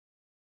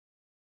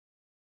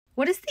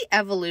What is the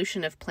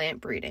evolution of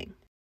plant breeding?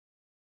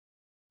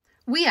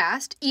 We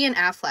asked Ian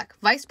Affleck,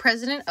 Vice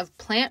President of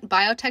Plant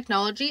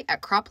Biotechnology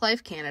at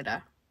CropLife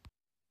Canada.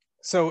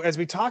 So as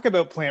we talk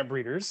about plant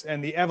breeders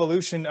and the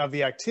evolution of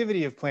the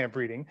activity of plant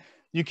breeding,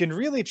 you can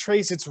really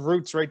trace its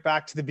roots right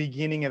back to the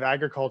beginning of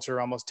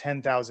agriculture almost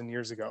 10,000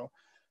 years ago.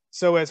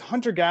 So as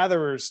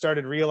hunter-gatherers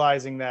started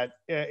realizing that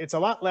it's a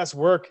lot less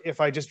work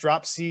if I just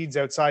drop seeds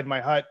outside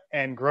my hut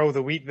and grow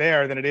the wheat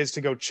there than it is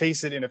to go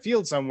chase it in a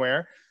field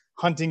somewhere,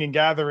 hunting and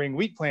gathering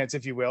wheat plants,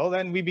 if you will,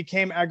 then we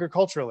became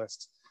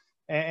agriculturalists.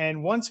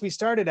 And once we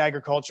started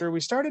agriculture, we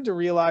started to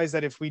realize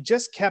that if we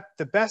just kept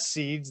the best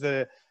seeds,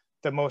 the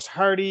most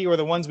hardy or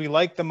the ones we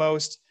like the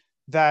most,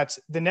 that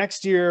the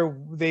next year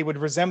they would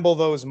resemble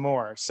those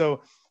more.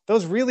 So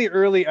those really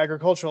early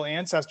agricultural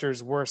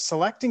ancestors were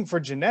selecting for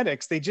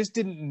genetics. They just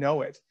didn't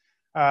know it.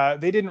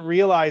 They didn't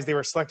realize they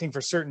were selecting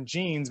for certain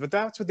genes, but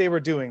that's what they were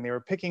doing. They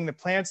were picking the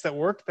plants that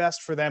worked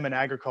best for them in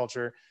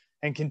agriculture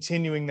and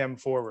continuing them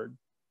forward.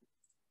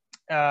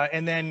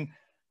 And then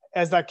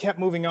as that kept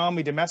moving on,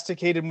 we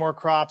domesticated more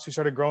crops. We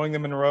started growing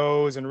them in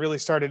rows and really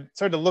started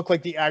to look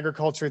like the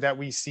agriculture that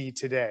we see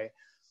today.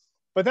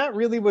 But that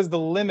really was the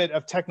limit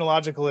of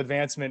technological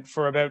advancement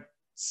for about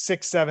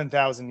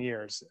 7,000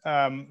 years.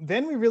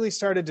 Then we really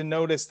started to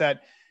notice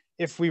that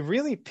if we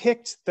really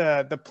picked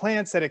the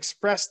plants that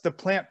expressed the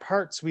plant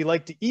parts we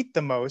like to eat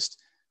the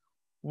most,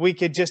 we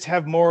could just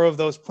have more of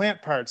those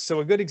plant parts. So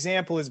a good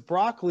example is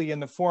broccoli in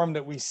the form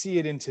that we see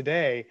it in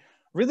today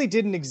really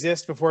didn't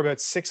exist before about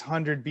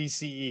 600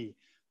 BCE.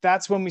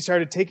 That's when we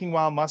started taking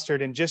wild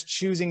mustard and just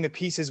choosing the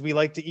pieces we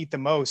like to eat the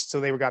most. So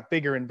they got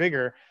bigger and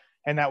bigger.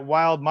 And that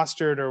wild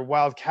mustard or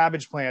wild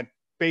cabbage plant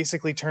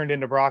basically turned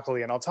into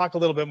broccoli. And I'll talk a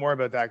little bit more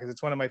about that because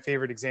it's one of my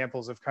favorite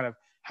examples of kind of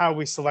how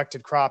we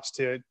selected crops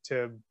to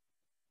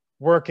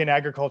work in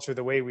agriculture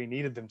the way we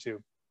needed them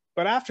to.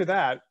 But after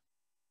that,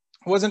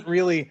 wasn't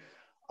really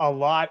a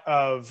lot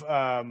of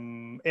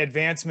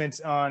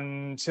advancement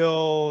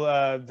until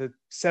the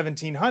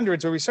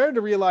 1700s, where we started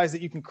to realize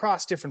that you can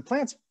cross different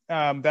plants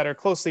that are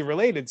closely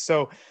related.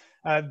 So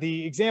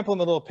the example in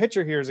the little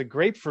picture here is a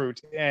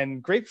grapefruit,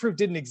 and grapefruit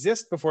didn't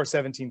exist before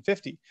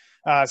 1750.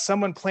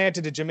 Someone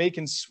planted a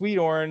Jamaican sweet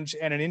orange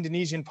and an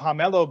Indonesian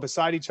pomelo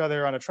beside each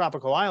other on a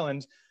tropical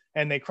island,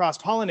 and they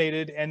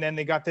cross-pollinated, and then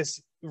they got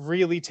this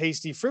really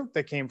tasty fruit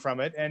that came from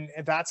it. And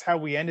that's how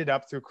we ended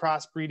up, through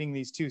crossbreeding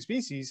these two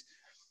species,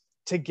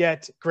 to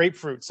get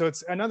grapefruit. So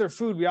it's another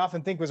food we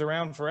often think was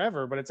around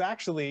forever, but it's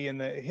actually, in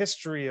the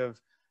history of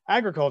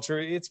agriculture,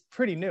 it's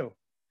pretty new.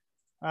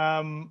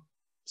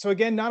 So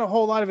again, not a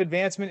whole lot of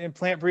advancement in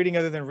plant breeding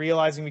other than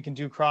realizing we can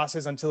do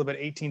crosses until about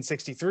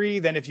 1863.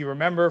 Then if you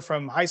remember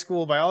from high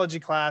school biology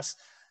class,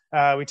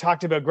 we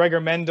talked about Gregor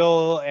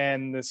Mendel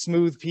and the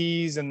smooth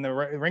peas and the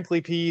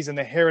wrinkly peas and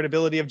the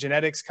heritability of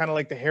genetics, kind of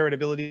like the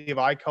heritability of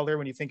eye color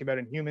when you think about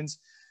it in humans.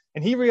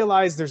 And he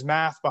realized there's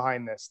math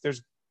behind this.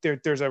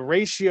 There's a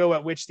ratio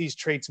at which these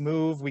traits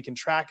move. We can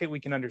track it, we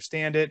can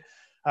understand it.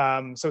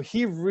 So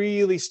he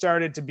really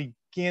started to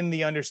begin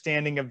the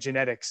understanding of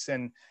genetics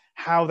and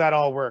how that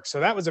all works.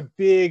 So that was a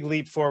big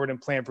leap forward in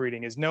plant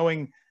breeding, is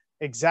knowing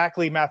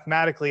exactly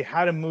mathematically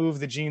how to move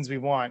the genes we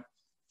want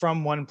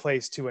from one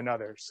place to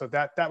another. So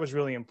that was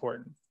really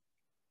important.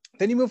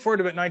 Then you move forward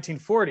to about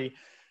 1940.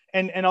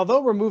 And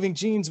although we're moving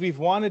genes we've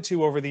wanted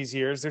to over these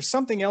years, there's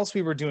something else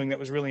we were doing that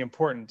was really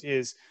important,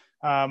 is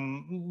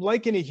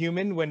like in a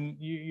human, when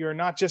you're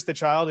not just the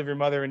child of your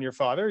mother and your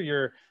father,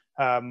 you're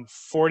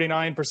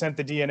 49%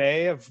 the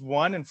DNA of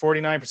one and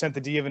 49%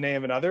 the DNA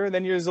of another. And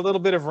then there's a little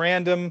bit of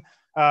random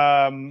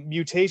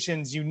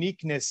mutations,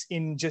 uniqueness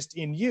in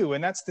you.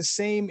 And that's the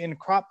same in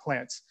crop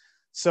plants.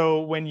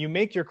 So when you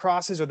make your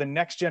crosses or the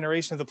next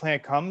generation of the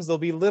plant comes, there'll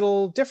be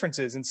little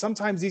differences. And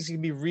sometimes these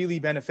can be really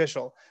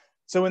beneficial.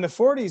 So in the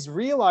 40s,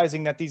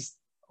 realizing that these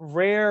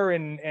rare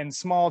and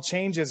small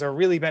changes are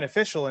really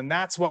beneficial, and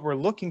that's what we're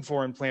looking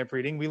for in plant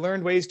breeding, we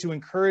learned ways to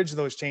encourage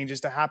those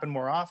changes to happen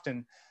more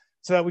often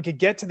so that we could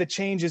get to the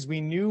changes we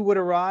knew would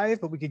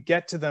arrive, but we could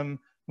get to them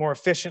more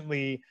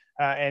efficiently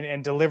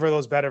and deliver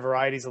those better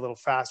varieties a little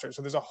faster.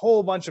 So there's a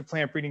whole bunch of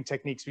plant breeding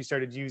techniques we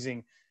started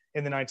using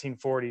in the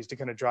 1940s to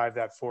kind of drive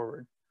that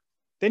forward.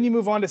 Then you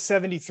move on to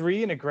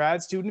 73, and a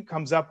grad student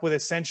comes up with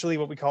essentially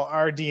what we call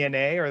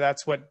rDNA, or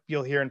that's what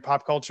you'll hear in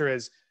pop culture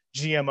as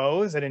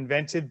GMOs, that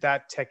invented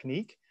that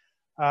technique.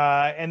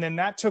 And then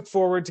that took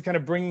forward to kind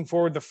of bringing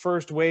forward the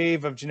first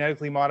wave of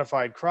genetically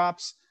modified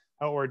crops,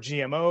 or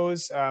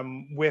GMOs,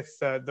 with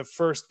the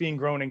first being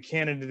grown in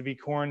Canada to be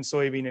corn,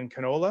 soybean, and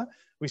canola.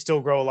 We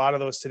still grow a lot of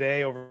those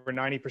today. Over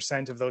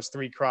 90% of those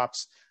three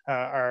crops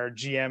are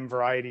GM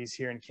varieties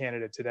here in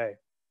Canada today.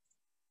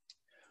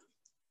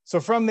 So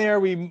from there,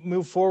 we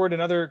move forward.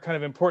 Another kind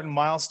of important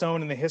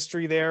milestone in the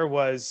history there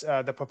was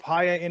the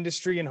papaya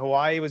industry in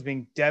Hawaii was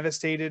being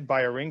devastated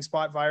by a ring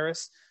spot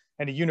virus,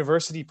 and a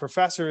university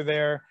professor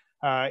there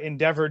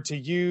endeavored to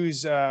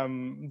use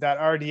that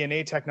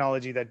rDNA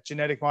technology, that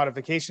genetic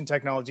modification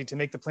technology, to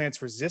make the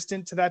plants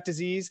resistant to that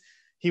disease.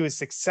 He was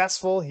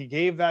successful. He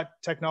gave that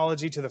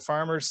technology to the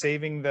farmers,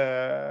 saving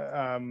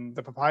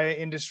the papaya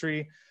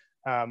industry.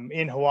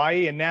 in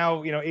Hawaii. And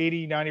now,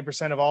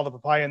 80–90% of all the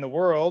papaya in the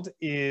world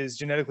is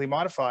genetically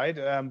modified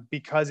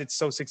because it's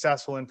so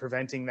successful in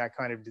preventing that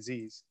kind of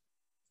disease.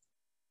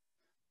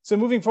 So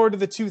moving forward to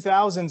the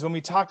 2000s, when we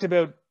talked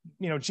about,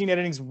 gene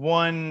editing's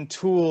one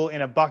tool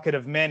in a bucket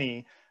of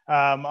many,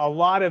 a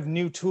lot of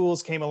new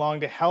tools came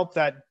along to help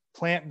that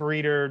plant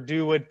breeder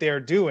do what they're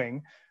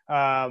doing.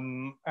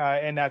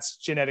 And that's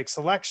genetic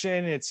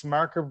selection, it's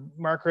marker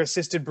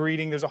assisted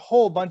breeding. There's a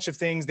whole bunch of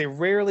things. They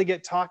rarely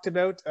get talked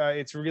about.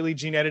 It's really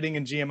gene editing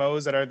and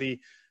GMOs that are the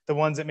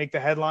ones that make the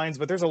headlines,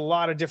 but there's a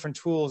lot of different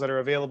tools that are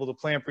available to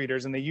plant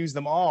breeders, and they use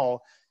them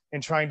all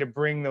in trying to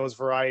bring those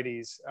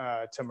varieties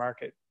to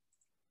market.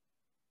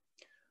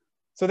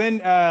 So then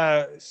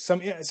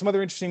some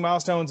other interesting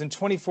milestones. In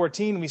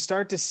 2014, we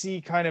start to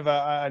see kind of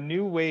a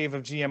new wave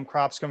of GM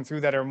crops come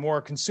through that are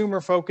more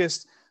consumer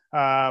focused,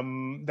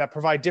 that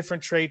provide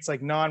different traits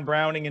like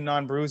non-browning and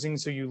non-bruising.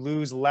 So you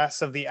lose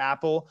less of the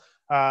apple,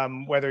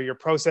 whether you're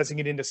processing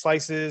it into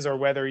slices or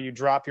whether you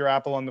drop your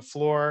apple on the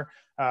floor.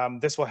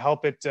 This will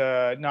help it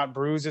not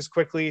bruise as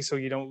quickly, so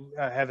you don't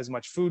have as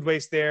much food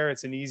waste there.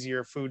 It's an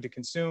easier food to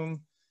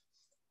consume.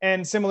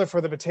 And similar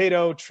for the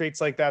potato, traits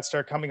like that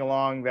start coming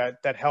along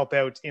that help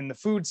out in the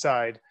food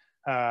side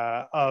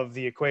of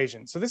the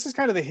equation. So this is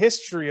kind of the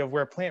history of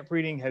where plant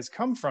breeding has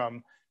come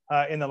from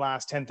in the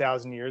last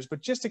 10,000 years. But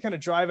just to kind of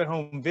drive it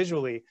home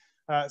visually,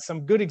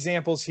 some good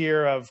examples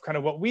here of kind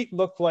of what wheat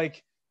looked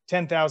like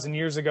 10,000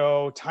 years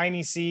ago.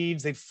 Tiny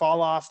seeds, they'd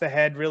fall off the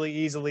head really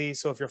easily.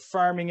 So if you're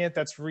farming it,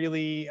 that's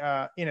really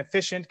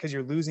inefficient because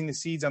you're losing the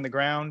seeds on the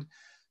ground.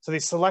 So they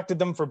selected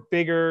them for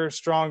bigger,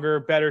 stronger,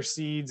 better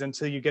seeds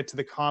until you get to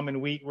the common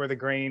wheat where the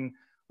grain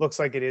looks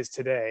like it is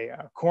today.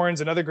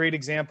 Corn's another great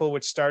example,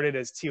 which started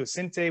as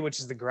teosinte, which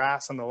is the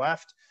grass on the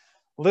left.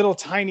 Little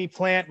tiny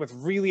plant with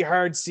really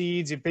hard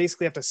seeds. You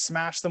basically have to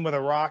smash them with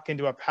a rock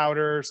into a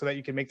powder so that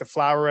you can make the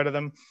flour out of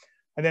them.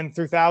 And then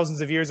through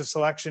thousands of years of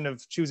selection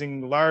of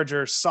choosing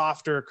larger,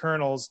 softer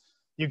kernels,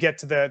 you get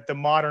to the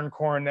modern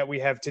corn that we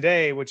have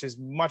today, which is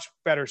much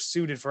better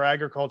suited for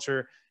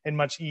agriculture and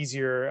much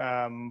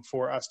easier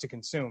for us to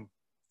consume.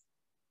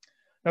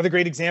 Another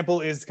great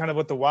example is kind of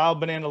what the wild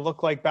banana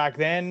looked like back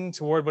then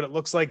toward what it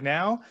looks like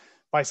now.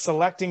 By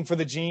selecting for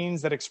the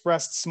genes that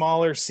expressed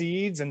smaller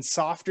seeds and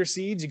softer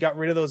seeds, you got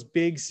rid of those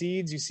big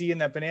seeds you see in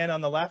that banana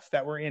on the left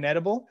that were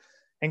inedible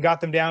and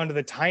got them down to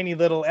the tiny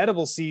little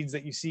edible seeds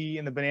that you see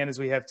in the bananas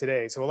we have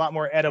today. So a lot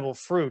more edible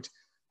fruit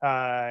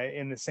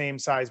in the same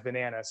size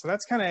banana. So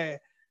that's kind of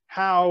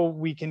how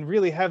we can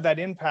really have that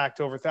impact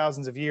over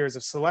thousands of years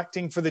of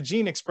selecting for the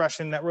gene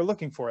expression that we're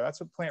looking for.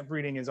 That's what plant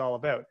breeding is all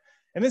about.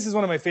 And this is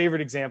one of my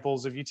favorite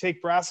examples. If you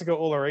take Brassica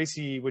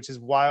oleracea, which is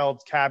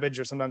wild cabbage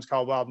or sometimes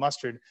called wild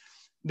mustard,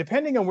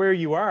 depending on where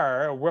you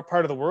are or what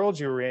part of the world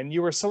you're in,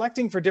 you were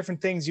selecting for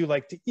different things you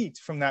like to eat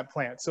from that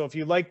plant. So if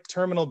you like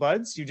terminal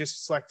buds, you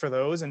just select for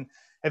those. And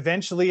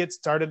eventually it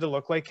started to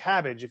look like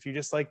cabbage. If you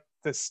just like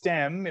the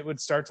stem, it would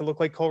start to look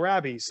like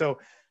kohlrabi. So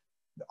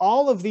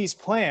all of these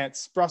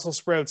plants, Brussels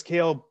sprouts,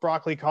 kale,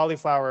 broccoli,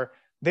 cauliflower,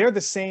 they're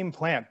the same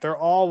plant. They're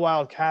all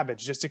wild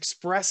cabbage, just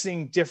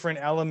expressing different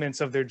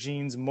elements of their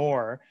genes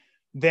more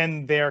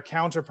than their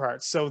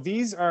counterparts. So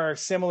these are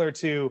similar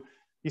to,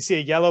 you see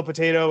a yellow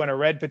potato and a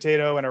red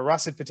potato and a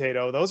russet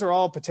potato. Those are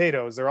all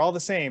potatoes. They're all the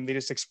same. They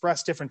just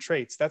express different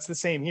traits. That's the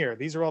same here.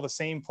 These are all the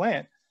same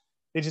plant.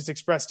 They just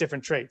express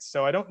different traits.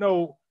 So I don't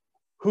know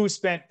who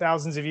spent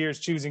thousands of years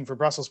choosing for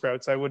Brussels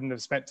sprouts. I wouldn't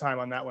have spent time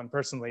on that one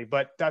personally,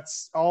 but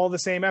that's all the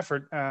same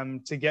effort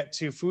to get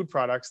to food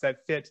products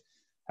that fit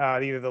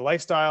either the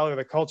lifestyle or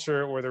the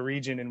culture or the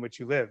region in which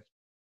you live.